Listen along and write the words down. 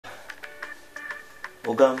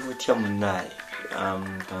ogamba otya munnaye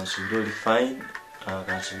kansubire oli fine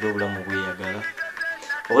kansubire obulamu bweyagala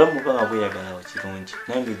obulamu bwanga bweyagalawo kirungi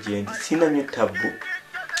nange gyendi sina nnyo tabbu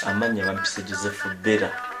amanya bampise Joseph Bera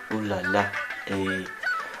Ulalah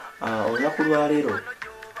olunaku lwaleero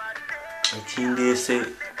ekindeese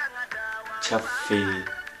kyaffe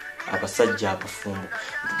abasajja abafumbo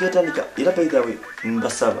tugetandika era by the way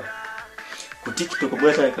mbasaba ku TikTok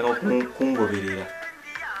bwetandika kungoberera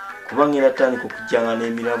kubanga era tandika okujjanga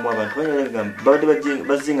n'emiramu abantu babadde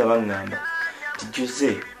bazinga bangamba ti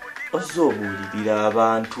Jose ozobuulirira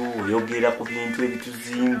abantu oyogera ku bintu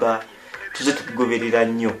ebituzimba tuze tukugoberera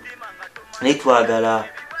nnyo naye twagala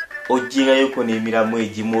ojjingayoko n'emiramu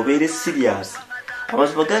egimu obeere serious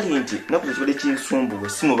amazima gali nti naku kyekibadde kinsumbuwa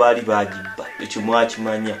essimu baali baagibba ekyo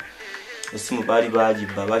mwakimanya essimu baali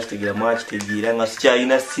baagibba bakitegeera mwakitegeera nga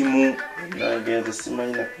sikyalina simu nagenze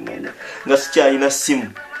simanyina kumanya nga sikyalina simu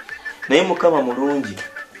naye mukama mulungi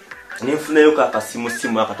nenfunayo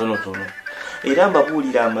kakasimu akatonotono era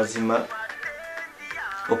mbabuulira amazima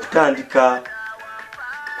okutandika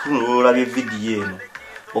kunololabye vidiyo eno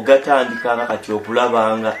ogatandikanga kati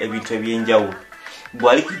okulabanga ebintu ebyenjawulo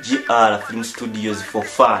bwali ku GR Film Studios for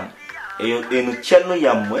fun eno channel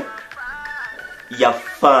yammwe ya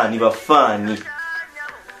fani bafani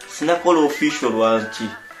sinakola official lwanki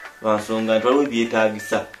lwansonga nti waliwo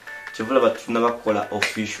ebyetaagisa kyevula batuna bakola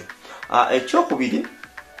official ekyokubiri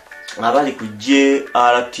abali ku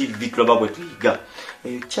GR TV tulaba bwe tuyiga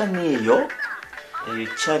eyo channel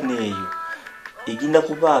eyo egenda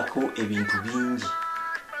kubaako ebintu bingi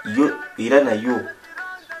yo era nayo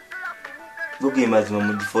goge mazima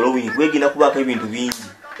mu following wegenda kubaako ebintu bingi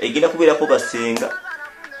egenda kubeerako basenga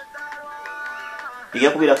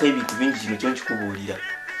egenda kubeerako ebintu bingi kino kyo nkikubuulira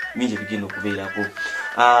bingi bigenda okubeerako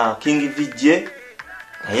King VJ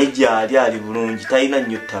naye gyali ali bulungi talina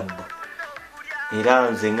nnyo tabbu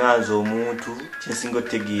era nze nganze omuntu kyensinga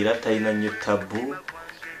otegeera talina nnyo tabbu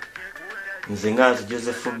nze nganze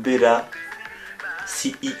Joseph Bera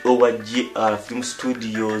CEO wa GR Film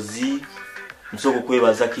Studios nsobola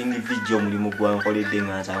okwebaza King VJ omulimu gwankoledde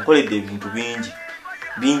nganze ankoledde ebintu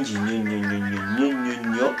bingi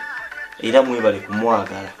nnyo era mwebale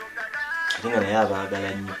kumwagala ate nga naye abaagala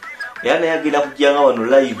nnyo era naye agenda kujjanga wano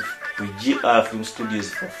live ku GR Film Studios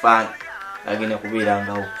for fun agenda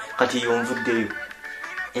kubeerangawo kati yonvuddeyo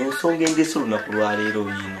ensonga endeese olunaku lwaleero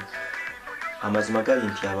yino amazima gali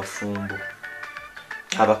nti abafumbo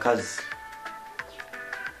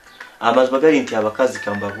amazima gali nti abakazi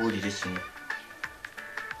kambabuulire kino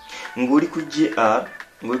ng'oli ku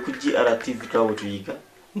GR TV twabo tuyiga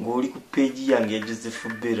ng'oli ku page yange ya Joseph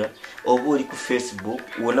Bera oba oli ku Facebook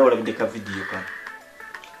wonna olabidde ka vidiyo kano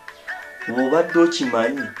bw'obadde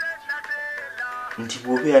okimanyi nti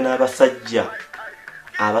bw'obeera n'abasajja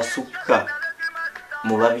abasukka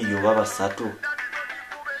mu 2 oba 3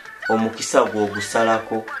 omukisa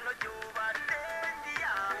gw'ogusalako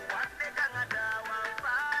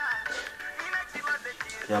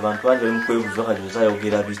abantu bangi bali mu kwebuuza kati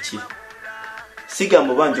ozayogera biki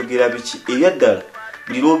sigamba oba njogera biki ebyaddala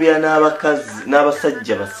buli lw'obeera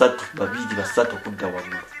n'abasajja 3 2 3 okudda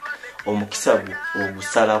waggulu omukisa gwo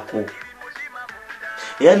ogusalako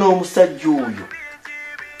era n'omusajja oyo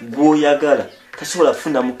gw'oyagala tasobola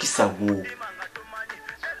kufuna mukisa gwo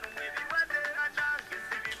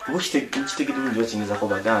oba kitegedde bulungi bakingizako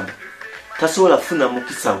bagamba tasobola kufuna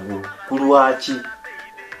mukisa gwo ku lwaki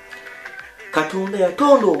Katonda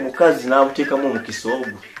yatonda omukazi n'amuteekamu omukisa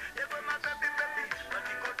ogwo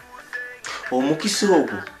omukisa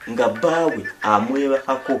ogwo nga bbaawe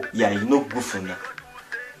amwebakako yalina okugufuna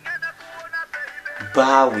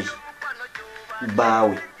bbaawe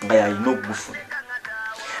nga yalina okugufuna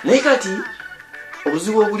naye kati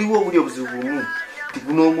obuzibu obuliwo obuli obuzibu bumu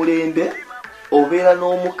tiguno omulembe obeera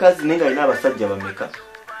n'omukazi naye nga alina abasajja bameka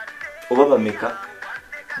oba bameka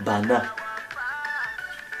 4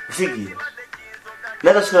 figira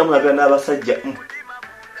nagasobola mulabira n'abasajja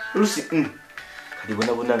lusi kali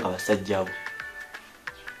bonna nga basajja abo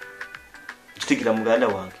kitegeera muganda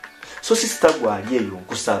wange so sisita gwali eyo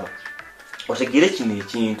nkusaba otegeere kino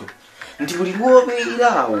ekintu nti buli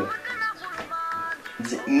lw'obeeraawo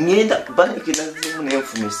ngenda banekerazimu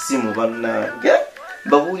nenfuna essimu bannange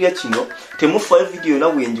babuulya kino temufaayo vidiyo na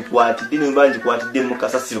bwengikwatidde nemba ngikwatidde mu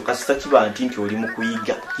kasasiro kasita kiba nti oli mu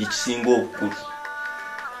kuyiga kyekisinga obukulu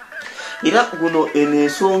era guno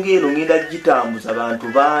ensonga eno ngenda gitambuza abantu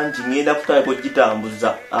bangi ngenda kutandika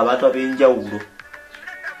okugitambuza abantu ab'enjawulo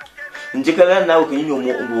njagala naawe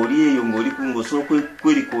kenyini ng'oli eyo ng'osobola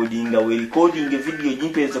kwerekodinga werekodinga vidiyo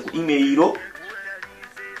gimpeeza ku email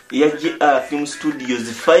ya GR Film Studios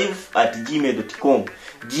 5@gmail.com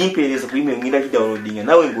jimpeereza ku email ngenda gidownloadinga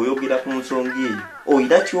nawe ng'oyogera ku nsonga eyo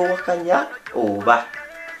oyina kyowakanya oba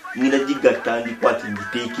ngenda gigatta ndikwati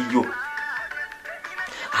ngiteekeyo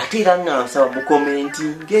ate era nga nsaba mu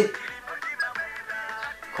commenting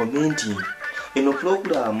eno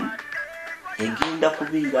program egenda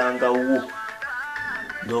kubeerangawo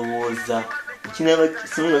ndowooza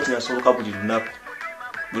kinasoboka buli lunaku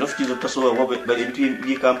bulafukiza obutasobola ebintu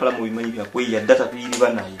byekampala mu bimanyi byakweya data tuyiriba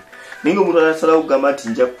naye naye nga omuntu anasalawo kugamba nti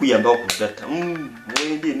nja kukuyambawo ku data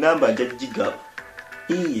mwende enamba nja gigaba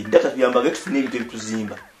data tuyambaga tufuna ebintu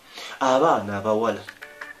ebituzimba abaana abawala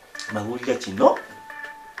bawulira kino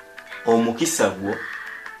omukisa gwo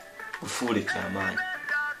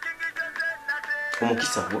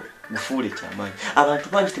gufuule kyamaanyi abantu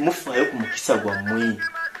bangi temufaayo ku mukisa gwammwe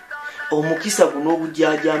omukisa guno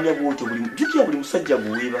obujajamya bwotyo jukira buli musajja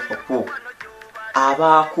guweebakako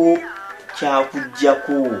abaako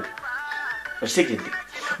kyakujjako okitegedde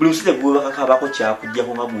buli musajja guweebakako abaako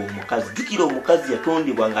kyakujjako nga gwe omukazi jukira omukazi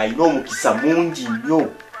yatondebwa ng'alina omukisa mungi nnyo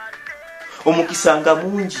omukisa nga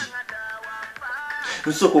mungi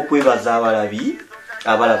nsooka okwebaza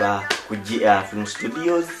abalaba ku Film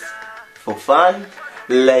Studios for fun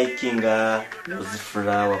liking those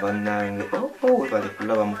flower banange webale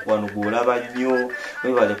kulaba mukwano gwolaba nnyo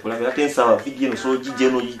webale kulaba ate nsaba video eno so gijje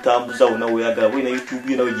n'ogitambuza wonna weeyagala bwina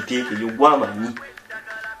YouTube yo nawe giteeke yo gwamanyi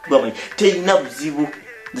teyina buzibu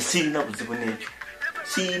sirina buzibu n'ekyo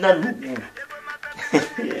sirina nugu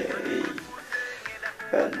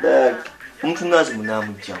omuntu nazi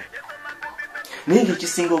munaamugjawo naye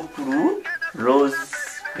ng'ekisinga obukulu Rose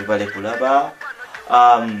webale kulaba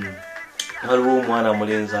waliwo omwana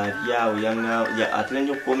mulenzi ali awo atera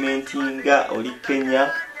nnyo commentinga oli Kenya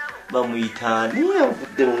bamuyita ani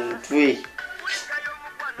avudde mu mutwe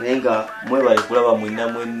naye nga mwebale kulaba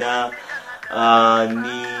mwenna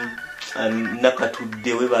ni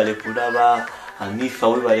Nakatudde webale kulaba Anifa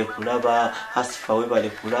webale kulaba Hasifa webale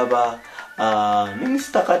kulaba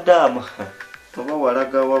Minisita Kadama toba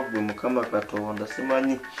walaga wagwe Mukama Katonda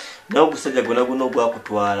simanyi nawe ogusajja gona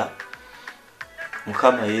ogwakutwala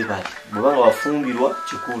Mukama yebale bwebanga wafumbirwa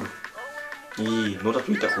kikulu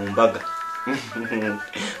notatuyita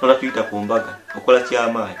ku mbaga okola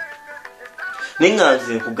kyamaanyi naye nga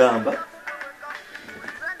nze nkugamba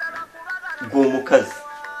gw'omukazi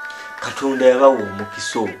Katonda yabawa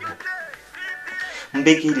omukisa ogwo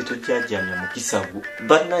mbegere tojjajamya mukisa gwo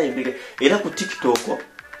bannaye mbegere era ku TikTok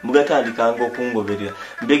mugatandikanga okungoberera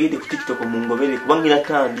mbegere ku TikTok mungoberere kubanga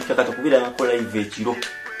natandika katakubira nako live ekiro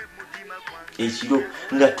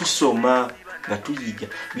nga tusoma nga tuyiga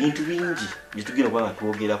bintu bingi bitugenda kuba nga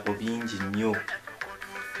twogerako bingi nnyo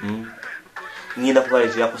ngenda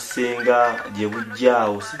kubaleetera kusenga gye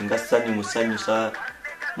bujjaawo singa ssanyu musanyusa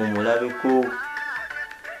mumulabeko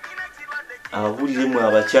ababuliremu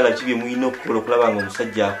abakyala kibye mulina okukola okulaba nga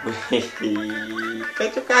omusajja akwe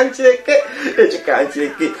ekyo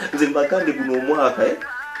kankyeke nze mbagambe guno omwaka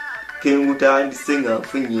kengutandise nga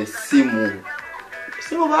nfunye essimu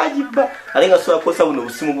bagibba ate nga sobola kukozesa buno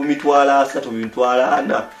obusimu bumitwala 3 bumitwala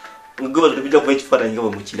 4 ngeba tubijja kuba ekifaananyi nga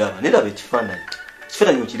bwe mukiraba naye laba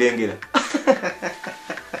ekifaananyi okirengera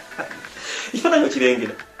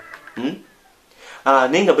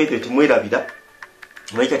naye nga baitire timwerabira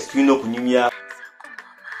manyi kati tulina okunyumya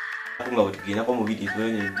nga bwetugendako mu video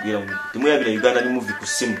temwerabira Uganda ni movie ku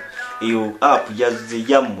ssimu eyo app yazze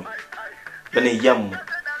yammwe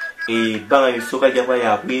banga nesooka lyaba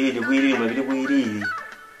yabwerere mulabire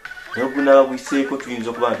naye ogunaba bwiseeko tuyinza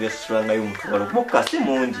okuba nga tuyasusulangayo omutwalo mukka si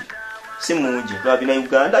mungi tulabina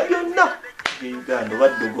Uganda byonna Uganda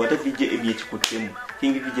obadde ogwo ate vijje emye ekikuttemu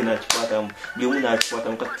kingi vijje nakikwatamu buli omu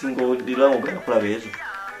nakikwatamu kati ngaoliramu ogenda kulaba ezo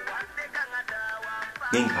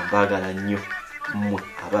naye nga mbaagala nnyo mmwe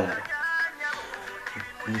abalaba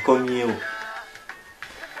nkomyewo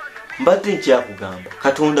mbadde nkyakugamba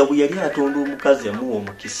Katonda bwe yali atonda omukazi yamuwa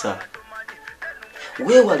omukisa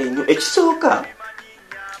weewale nnyo ekisooka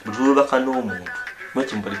buli lwebaka n'omuntu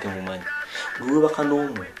mwekimbalite mumanyi buli lwebaka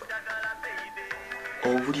n'omuntu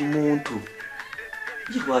obuli muntu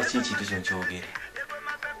lwaki ekintu kyo nkyogera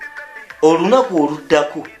olunaku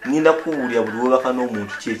oluddako ngenda kuwulira buli lwebaka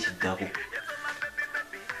n'omuntu kyekiddako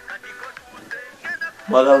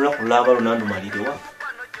mwagala olunaku lulaba lunandumalirewa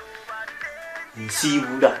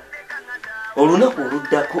nsiibula olunaku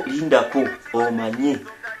oluddako lindako omanye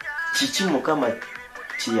kiki Mukama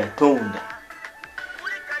kye yatonda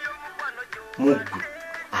muggwe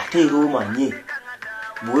ate era omanye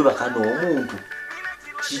bwewebaka n'omuntu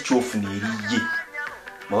kiki kyofuna eriye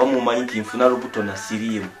mwaba mumanyi nti nfuna lubuto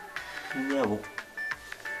nasiriemu nyabo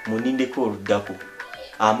munindeko oluddako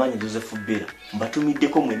amanya Joseph Bera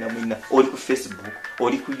mbatumiddeko mwena oli ku Facebook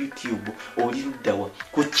oli ku YouTube oli luddawa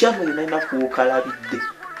ku channel nina kukalabidde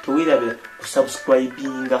tuwirabira ku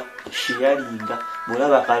subscribinga sharinga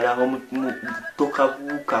mulaba kalango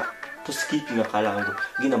tokabuka to skippinga kalango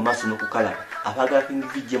gina maso nokukalaba abaga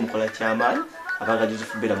video mukola kyamani abaga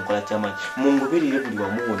Joseph Bera mukola kyamani mungoberere buli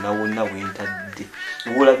wona wentadde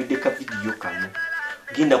wolabidde ka video kano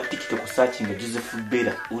genda ku TikTok searching Joseph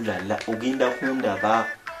Bera Ulalah ogenda kundaba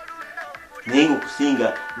nengo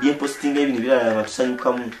kusinga bye posting ebintu birala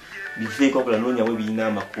batusanyukamu biveko kola nonya we bina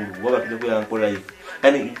amakulu waba tujja kuyanko live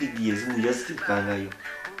yani video ezimu yazitikangayo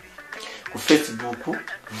ku Facebook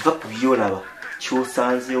va ku byolaba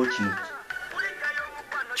kyosanzeewo kino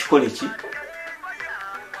kikole ki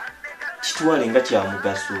kitwale nga kya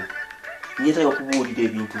mugaso nyeta okubuulira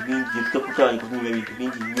ebintu bingi tukutwala kunyuma ebintu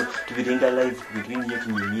bingi nnyo tubirenga live ku bintu bingi nnyo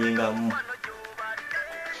tunyumyengamu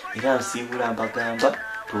era nsibula mbagamba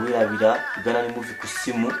tuwerabira Uganda Movie ku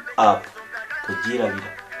simu app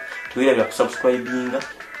tuwerabira ku subscribinga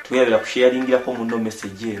tuwerabira ku sharingira ko muno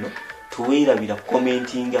message eno tuwerabira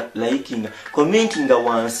commentinga commentinga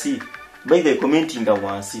wansi by the commentinga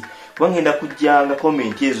wansi wangenda kujjanga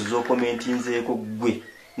comment ezo zo commentinzeeko gwe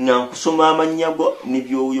nga nkusoma amanyago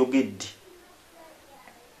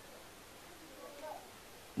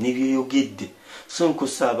nibyoyogedde so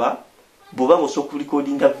nkusaba boba osobola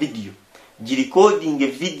recordinga video girecordinge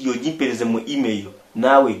video gimpereze mu email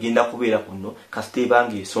nawe egenda kubeera kuno kasite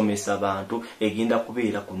bange esomesa abantu egenda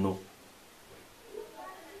kubeera kuno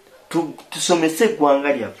tusomese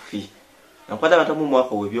gwanga lyaffe nakwata abantu mu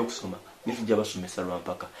mwaka w'ebyokusoma nitujja basomesa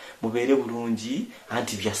lwampaka mubeere bulungi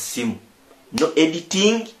anti bya simu no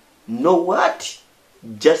editing no what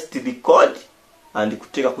just record and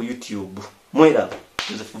kuteeka ku YouTube mwera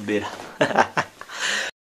Joseph Bera